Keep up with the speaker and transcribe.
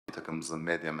Takımımızın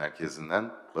medya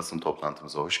merkezinden basın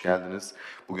toplantımıza hoş geldiniz.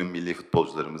 Bugün milli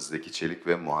futbolcularımız Zeki Çelik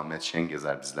ve Muhammed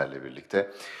Şengezer bizlerle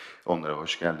birlikte. Onlara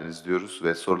hoş geldiniz diyoruz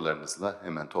ve sorularınızla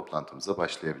hemen toplantımıza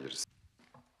başlayabiliriz.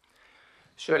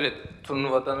 Şöyle,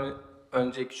 turnuvadan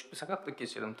önce küçük bir sakatlık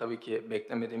geçirdim. Tabii ki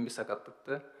beklemediğim bir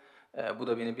sakatlıktı. Bu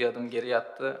da beni bir adım geriye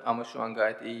attı ama şu an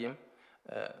gayet iyiyim.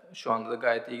 Şu anda da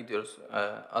gayet iyi gidiyoruz.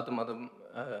 Adım adım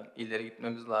ileri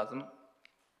gitmemiz lazım.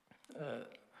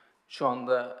 Şu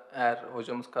anda eğer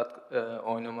hocamız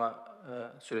oynama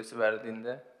süresi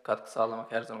verdiğinde katkı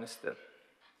sağlamak her zaman isterim.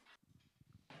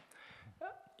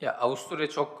 Ya Avusturya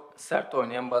çok sert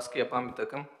oynayan, baskı yapan bir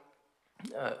takım.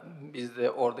 Biz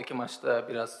de oradaki maçta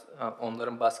biraz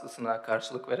onların baskısına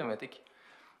karşılık veremedik.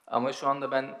 Ama şu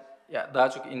anda ben ya daha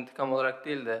çok intikam olarak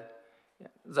değil de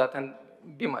zaten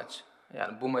bir maç.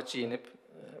 Yani bu maçı yenip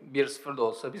 1-0 da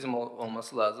olsa bizim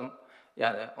olması lazım.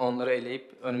 Yani onları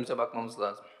eleyip önümüze bakmamız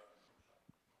lazım.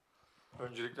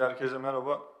 Öncelikle herkese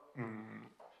merhaba.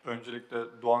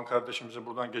 Öncelikle Doğan kardeşimize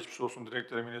buradan geçmiş olsun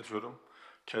dileklerimi iletiyorum.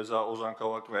 Keza Ozan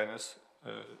Kavak ve Enes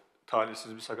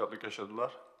talihsiz bir sakatlık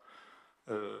yaşadılar.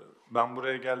 Ben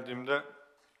buraya geldiğimde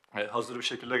hazır bir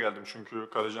şekilde geldim. Çünkü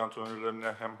kaleci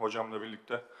antrenörlerimle hem hocamla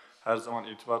birlikte her zaman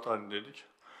irtibat halindeydik.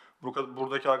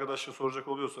 Buradaki arkadaşlığı soracak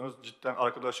oluyorsanız cidden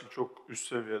arkadaşlık çok üst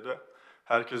seviyede.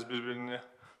 Herkes birbirini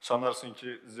sanarsın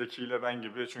ki Zeki ile ben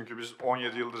gibi. Çünkü biz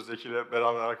 17 yıldır Zeki ile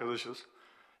beraber arkadaşız.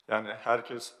 Yani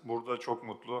herkes burada çok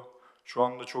mutlu. Şu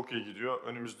anda çok iyi gidiyor.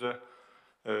 Önümüzde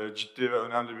ciddi ve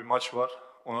önemli bir maç var.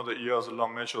 Ona da iyi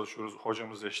hazırlanmaya çalışıyoruz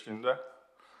hocamız eşliğinde.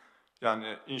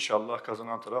 Yani inşallah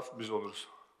kazanan taraf biz oluruz.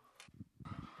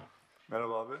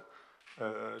 Merhaba abi.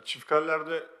 Çift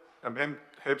karelerde yani benim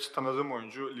hepsi tanıdığım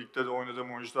oyuncu. Ligde de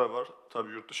oynadığım oyuncular var.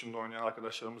 Tabii yurt dışında oynayan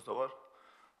arkadaşlarımız da var.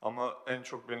 Ama en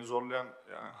çok beni zorlayan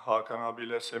yani Hakan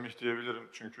abiyle Semih diyebilirim.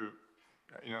 Çünkü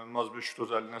yani inanılmaz bir şut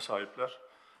özelliğine sahipler.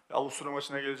 Avusturya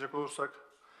maçına gelecek olursak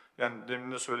yani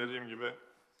demin de söylediğim gibi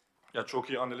ya çok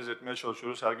iyi analiz etmeye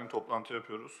çalışıyoruz. Her gün toplantı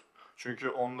yapıyoruz. Çünkü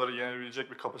onları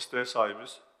yenebilecek bir kapasiteye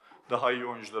sahibiz. Daha iyi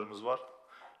oyuncularımız var.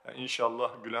 Yani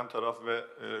İnşallah gülen taraf ve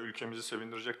ülkemizi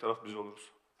sevindirecek taraf biz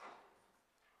oluruz.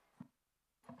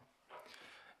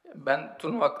 Ben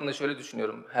turnuva hakkında şöyle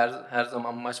düşünüyorum. Her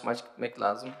zaman maç gitmek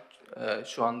lazım.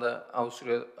 Şu anda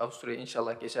Avusturya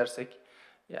inşallah geçersek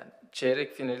yani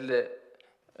çeyrek finali de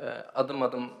adım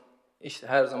adım işte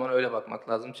her zaman öyle bakmak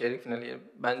lazım. Çeyrek finali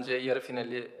bence yarı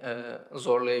finali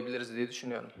zorlayabiliriz diye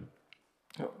düşünüyorum.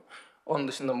 Onun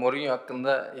dışında Mourinho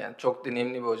hakkında yani çok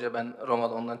deneyimli bir hoca. Ben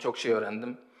Roma'da ondan çok şey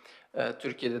öğrendim.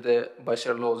 Türkiye'de de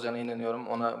başarılı olacağına inanıyorum.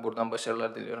 Ona buradan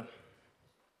başarılar diliyorum.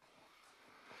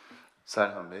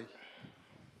 Serhan Bey.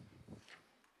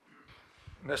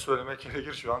 Ne söylemek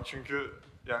gerekir şu an çünkü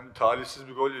yani talihsiz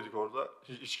bir gol yedik orada.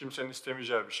 Hiç kimsenin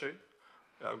istemeyeceği bir şey.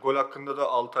 Yani gol hakkında da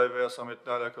Altay veya Samet'le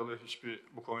alakalı hiçbir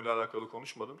bu konuyla alakalı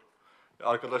konuşmadım.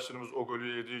 Arkadaşlarımız o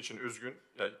golü yediği için üzgün.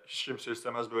 Yani hiç kimse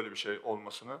istemez böyle bir şey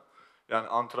olmasını. Yani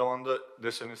antrenmanda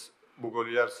deseniz bu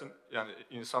golü yersin. Yani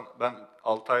insan ben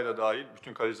Altay da dahil,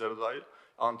 bütün kaleciler dahil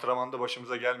antrenmanda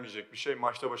başımıza gelmeyecek bir şey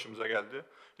maçta başımıza geldi.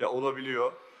 Ya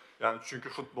olabiliyor. Yani çünkü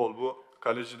futbol bu.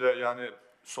 Kaleci de yani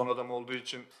son adam olduğu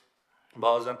için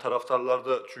bazen taraftarlar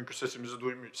da çünkü sesimizi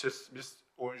duymuyor. Biz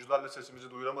oyuncularla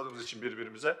sesimizi duyuramadığımız için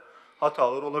birbirimize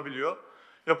hatalar olabiliyor.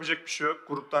 Yapacak bir şey yok.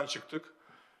 Gruptan çıktık.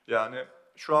 Yani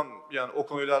şu an yani o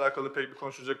konuyla alakalı pek bir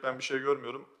konuşacak ben bir şey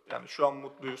görmüyorum. Yani şu an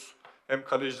mutluyuz. Hem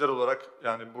kaleciler olarak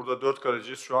yani burada 4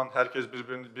 kaleciyiz. Şu an herkes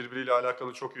birbiriyle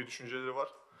alakalı çok iyi düşünceleri var.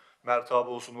 Mert abi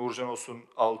olsun, Uğurcan olsun,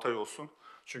 Altay olsun.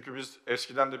 Çünkü biz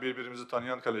eskiden de birbirimizi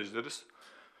tanıyan kalecileriz.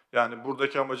 Yani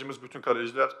buradaki amacımız bütün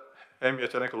kaleciler hem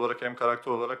yetenek olarak hem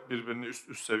karakter olarak birbirini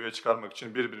üst seviyeye çıkarmak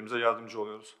için birbirimize yardımcı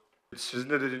oluyoruz. Sizin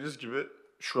de dediğiniz gibi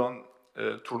şu an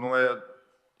turnuvaya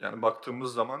yani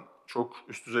baktığımız zaman çok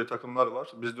üst düzey takımlar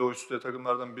var. Biz de o üst düzey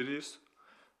takımlardan biriyiz.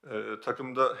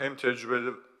 Takımda hem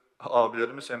tecrübeli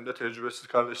abilerimiz hem de tecrübesiz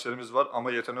kardeşlerimiz var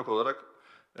ama yetenek olarak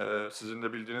sizin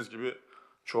de bildiğiniz gibi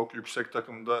çok yüksek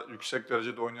takımda, yüksek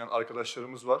derecede oynayan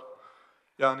arkadaşlarımız var.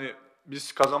 Yani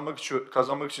biz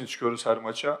kazanmak için çıkıyoruz her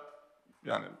maça.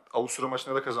 Yani Avusturya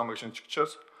maçına da kazanmak için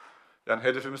çıkacağız. Yani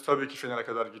hedefimiz tabii ki finale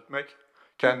kadar gitmek.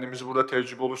 Kendimizi burada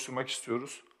tecrübe oluşturmak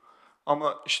istiyoruz.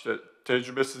 Ama işte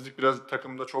tecrübesizlik biraz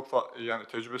takımda yani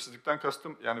tecrübesizlikten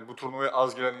kastım yani bu turnuvaya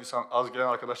az gelen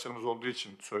arkadaşlarımız olduğu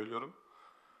için söylüyorum.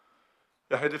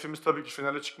 Ya hedefimiz tabii ki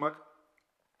finale çıkmak.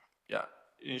 Ya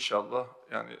inşallah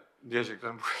yani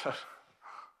diyeceklerim bu kadar.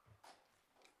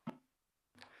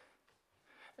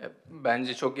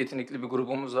 Bence çok yetenekli bir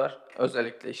grubumuz var.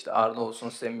 Özellikle işte Arda olsun,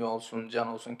 Semih olsun, Can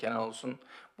olsun, Kenan olsun.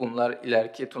 Bunlar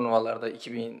ileriki turnuvalarda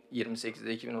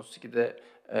 2028'de, 2032'de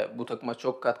bu takıma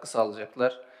çok katkı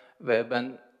sağlayacaklar. Ve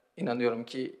ben inanıyorum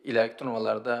ki ileriki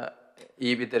turnuvalarda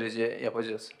iyi bir derece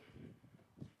yapacağız.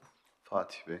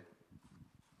 Fatih Bey.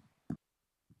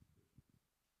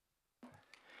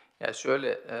 Ya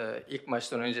şöyle, ilk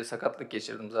maçtan önce sakatlık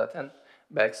geçirdim zaten.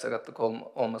 Belki sakatlık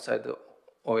olmasaydı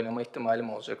oynama ihtimalim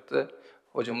olacaktı.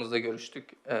 Hocamızla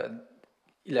görüştük.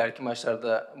 İleriki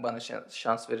maçlarda bana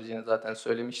şans vereceğini zaten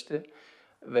söylemişti.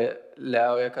 Ve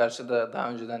Leao'ya karşı da daha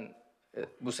önceden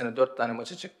bu sene 4 tane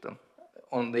maça çıktım.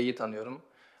 Onu da iyi tanıyorum.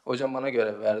 Hocam bana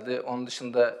görev verdi. Onun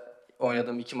dışında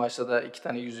oynadığım 2 maçta da 2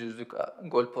 tane yüzlük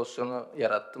gol pozisyonu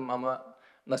yarattım ama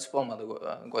nasip olmadı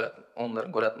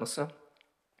onların gol atması.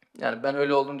 Yani ben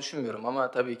öyle olduğunu düşünmüyorum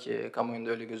ama tabii ki kamuoyunda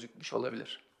öyle gözükmüş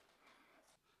olabilir.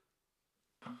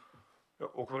 Ya,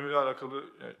 o konuyla alakalı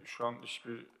yani şu an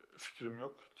hiçbir fikrim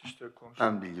yok. İşte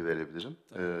Ben bilgi verebilirim.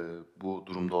 Bu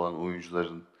durumda olan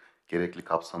oyuncuların gerekli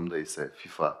kapsamda ise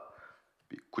FIFA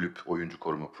bir kulüp oyuncu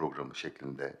koruma programı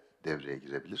şeklinde devreye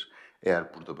girebilir.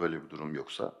 Eğer burada böyle bir durum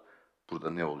yoksa burada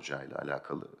ne olacağıyla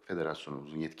alakalı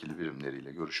federasyonumuzun yetkili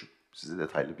birimleriyle görüşüp sizi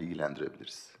detaylı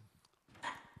bilgilendirebiliriz.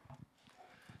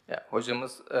 Ya,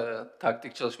 hocamız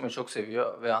taktik çalışmayı çok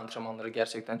seviyor ve antrenmanları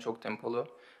gerçekten çok tempolu.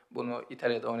 Bunu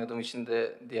İtalya'da oynadığım için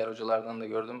de diğer hocalardan da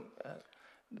gördüm.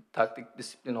 Taktik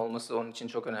disiplin olması onun için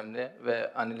çok önemli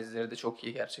ve analizleri de çok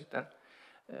iyi gerçekten.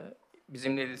 E,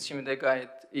 Bizimle iletişimi de gayet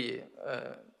iyi.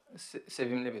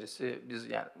 Sevimli birisi. Biz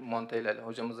yani Montella ile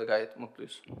hocamızla gayet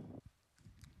mutluyuz.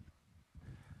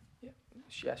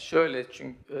 Ya şöyle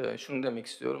çünkü şunu demek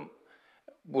istiyorum.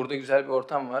 Burada güzel bir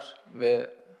ortam var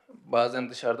ve bazen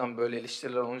dışarıdan böyle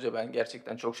eleştiriler olunca ben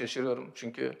gerçekten çok şaşırıyorum.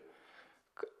 Çünkü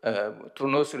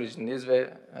turnuva sürecindeyiz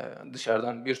ve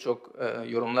dışarıdan birçok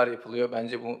yorumlar yapılıyor.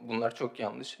 Bence bunlar çok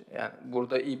yanlış. Yani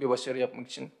burada iyi bir başarı yapmak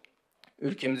için,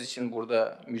 ülkemiz için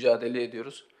burada mücadele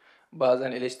ediyoruz.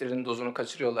 Bazen eleştirinin dozunu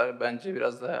kaçırıyorlar. Bence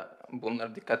biraz daha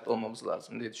bunlara dikkatli olmamız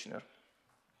lazım diye düşünüyorum.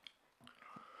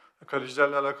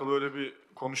 kalecilerle alakalı öyle bir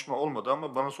konuşma olmadı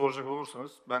ama bana soracak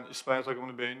olursanız ben İspanya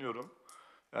takımını beğeniyorum.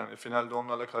 Yani finalde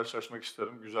onlarla karşılaşmak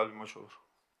isterim. Güzel bir maç olur.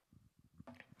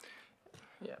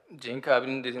 Ya, Cenk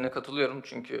abinin dediğine katılıyorum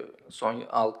çünkü son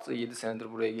 6-7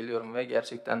 senedir buraya geliyorum ve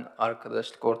gerçekten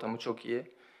arkadaşlık ortamı çok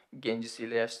iyi.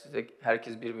 Gencisiyle yaşlısıyla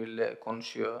herkes birbiriyle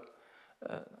konuşuyor.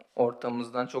 Ee,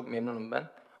 Ortamımızdan çok memnunum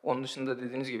ben. Onun dışında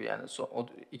dediğiniz gibi yani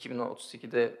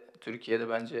 2032'de Türkiye'de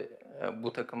bence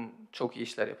bu takım çok iyi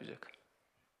işler yapacak.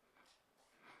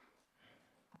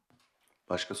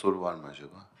 Başka soru var mı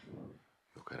acaba?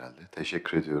 Yok herhalde.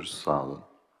 Teşekkür ediyoruz. Sağ olun.